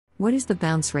What is the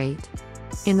bounce rate?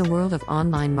 In the world of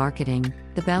online marketing,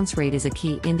 the bounce rate is a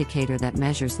key indicator that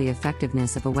measures the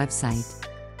effectiveness of a website.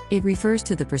 It refers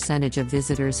to the percentage of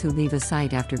visitors who leave a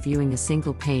site after viewing a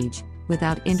single page,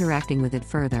 without interacting with it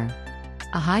further.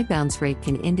 A high bounce rate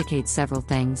can indicate several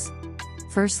things.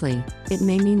 Firstly, it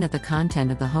may mean that the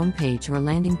content of the homepage or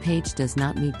landing page does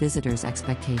not meet visitors'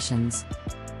 expectations.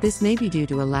 This may be due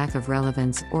to a lack of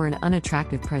relevance or an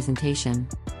unattractive presentation.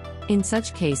 In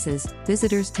such cases,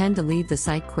 visitors tend to leave the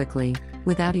site quickly,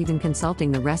 without even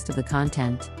consulting the rest of the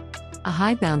content. A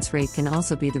high bounce rate can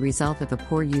also be the result of a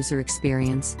poor user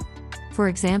experience. For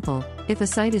example, if a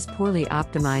site is poorly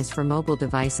optimized for mobile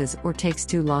devices or takes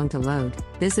too long to load,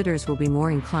 visitors will be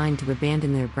more inclined to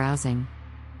abandon their browsing.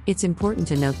 It's important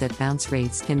to note that bounce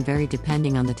rates can vary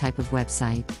depending on the type of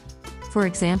website. For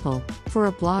example, for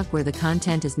a blog where the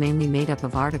content is mainly made up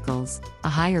of articles, a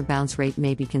higher bounce rate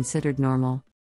may be considered normal.